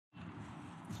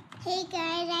Hey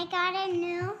guys, I got a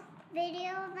new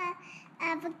video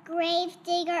of a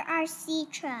Gravedigger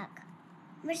RC truck,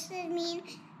 which would mean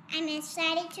I'm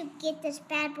excited to get this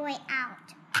bad boy out.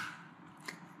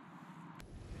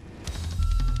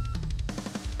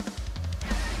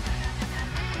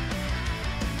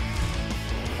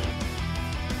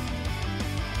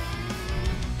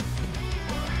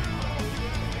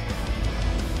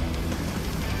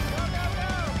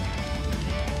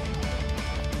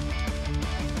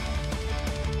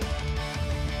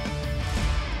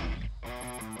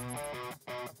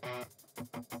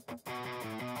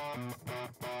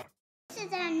 This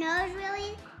is a nose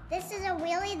wheelie, this is a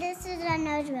wheelie, this is a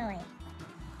nose wheelie.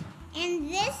 And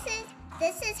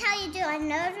this is how you do a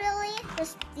nose wheelie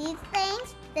with these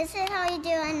things. This is how you do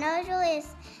a nose wheelie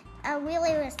with a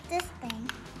wheelie with this thing.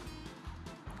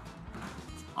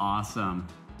 Awesome.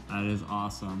 That is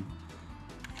awesome.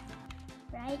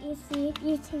 Right, you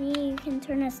can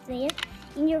turn this there.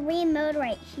 And your remote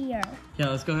right here. Yeah,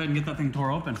 let's go ahead and get that thing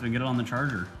tore open so we can get it on the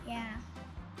charger. Yeah.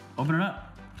 Open it up.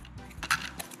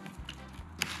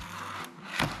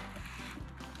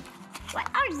 What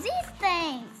are these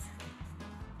things?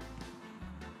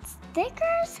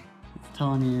 Stickers? It's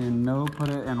telling you no, put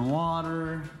it in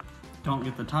water. Don't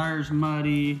get the tires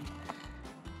muddy.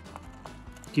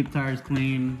 Keep the tires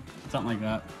clean. Something like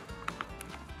that.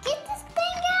 Get this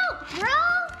thing out, bro!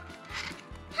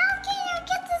 How can you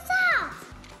get this out?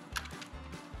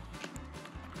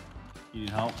 You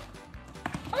need help?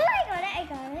 Oh, I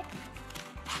got it.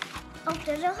 Oh,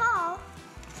 there's a hole.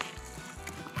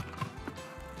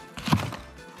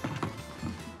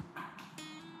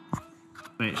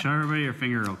 Wait, show everybody your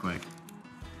finger real quick.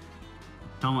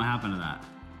 Tell them what happened to that.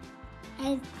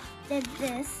 I did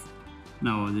this.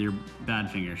 No, your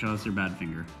bad finger. Show us your bad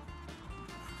finger.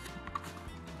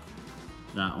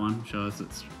 That one. Show us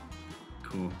it's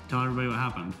cool. Tell everybody what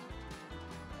happened.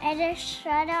 I just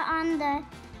shut it on the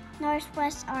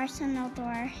Northwest Arsenal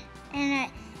door,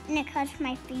 and it cut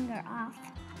my finger off.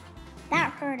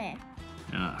 That hurted.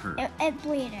 Yeah, it hurt. It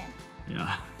bleeded.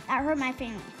 Yeah. That hurt my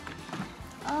finger.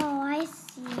 Oh, I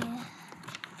see.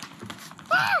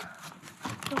 Ah!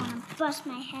 I want to bust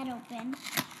my head open.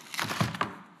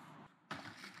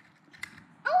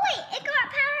 Oh wait, it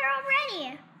got power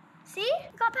already. See?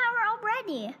 It got power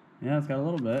already. Yeah, it's got a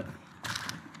little bit.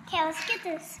 Okay, let's get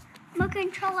this remote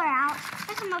controller out.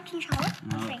 There's a remote controller. It's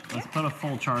right here. Let's put a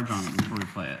full charge on it before we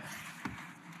play it.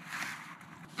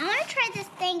 I want to try this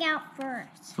thing out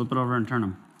first. Flip it over and turn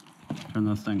them. Turn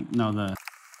those things. No, the...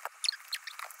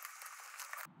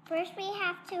 First, we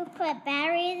have to put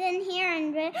batteries in here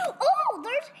and oh,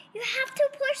 you have to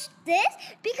push this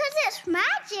because it's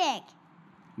magic.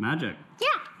 Magic. Yeah,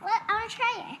 I want to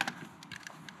try it.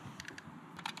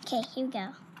 Okay, here we go.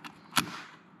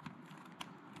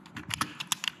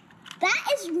 That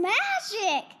is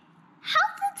magic. How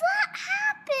did that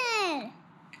happen?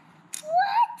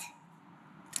 What?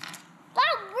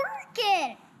 That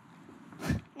working.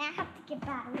 Now I have to get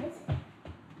batteries.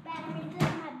 Batteries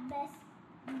are my best.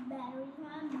 Batteries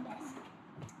are my best.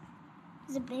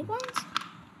 Is it big ones?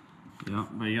 Yeah,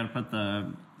 but you gotta put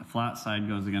the flat side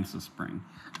goes against the spring.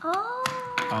 Oh.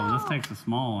 Oh, this takes the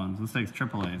small ones. This takes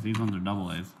AAAs. These ones are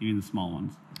AAs. You need the small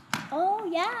ones. Oh,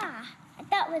 yeah. I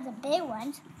thought it was the big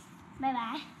ones.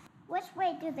 Bye-bye. Which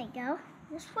way do they go?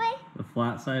 This way? The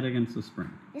flat side against the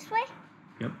spring. This way?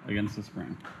 Yep, against the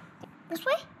spring. This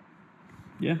way?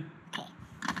 Yeah. Okay.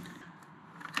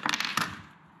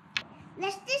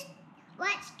 Let's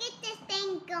get this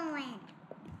thing going.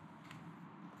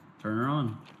 Turn her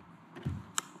on.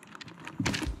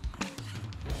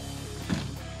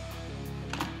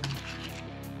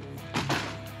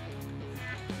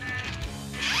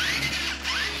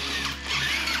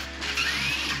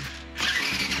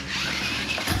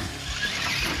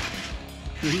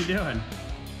 What are you doing?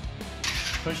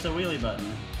 Push the wheelie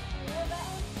button.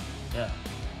 Yeah.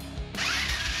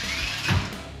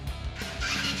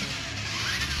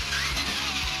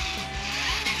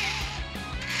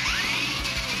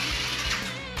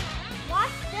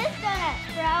 Watch this donut,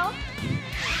 bro.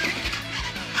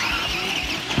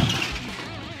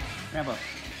 Rambo.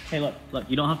 Hey, look.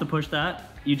 You don't have to push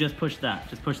that. You just push that.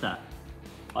 Just push that.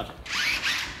 Watch it.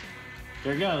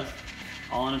 There it goes.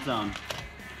 All on its own.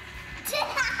 Oh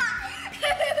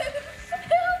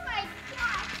my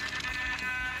God.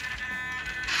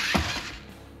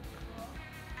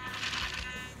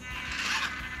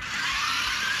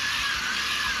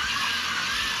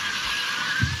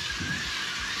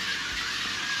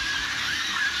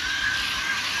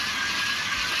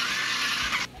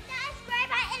 Subscribe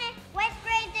button. Which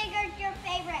Gravedigger is your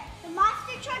favorite? The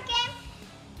monster truck game,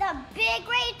 the big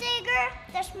Gravedigger, digger,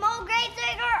 the small grave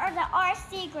digger, or the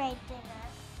RC grave digger?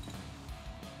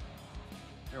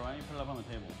 Here, why don't you put it up on the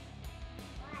table?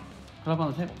 Why? Put it up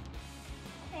on the table.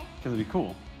 Okay. Because it'd be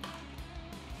cool.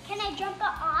 Can I jump it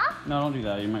off? No, don't do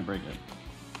that. You might break it.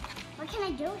 What can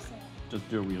I do with it? Just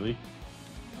do a wheelie. Really?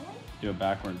 Do a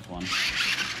backwards one. Do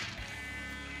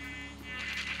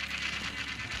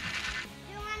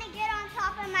you want to get on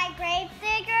top of my grave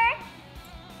digger?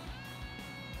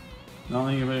 I don't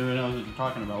think anybody knows what you're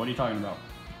talking about. What are you talking about?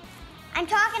 I'm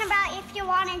talking about if you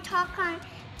want to talk on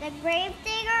the grave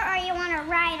digger or you want to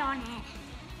ride on it.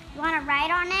 You want to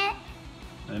ride on it?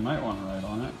 They might want to ride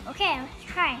on it. Okay, let's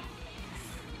try.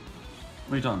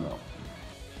 What are you talking about?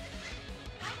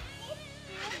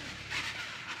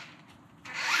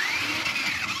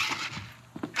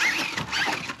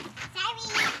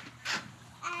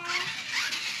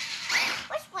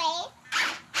 Which way?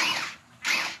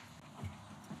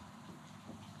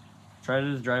 Try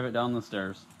to just drive it down the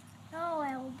stairs. No,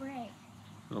 it will break.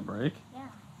 It'll break? Yeah.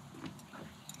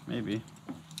 Maybe.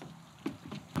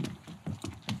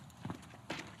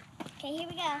 Okay, here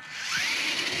we go.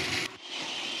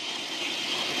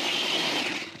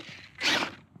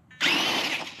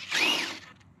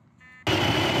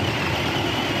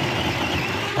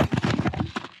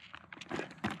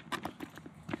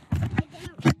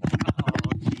 Oh,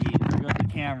 geez. There goes the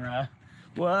camera.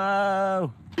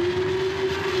 Whoa!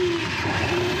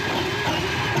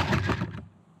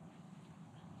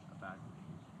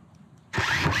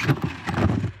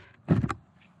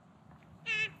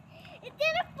 It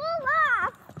didn't fall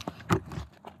off.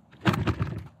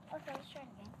 Okay, let's try it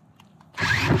again.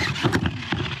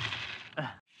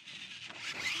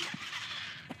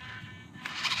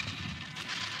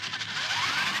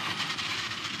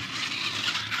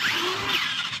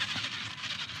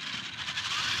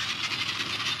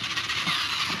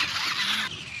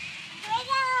 Here we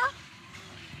go.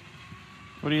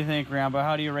 What do you think, Rambo?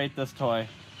 How do you rate this toy?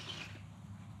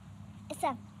 It's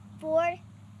a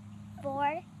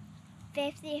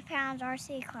 50 pounds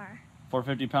RC car.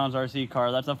 450 pounds RC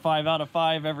car. That's a 5 out of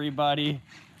 5, everybody.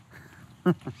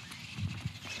 Dude,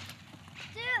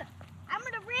 I'm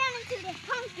gonna run into the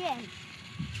pumpkin.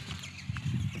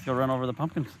 Let's go run over the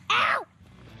pumpkins. Ow!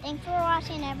 Thanks for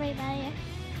watching, everybody.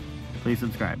 Please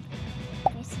subscribe.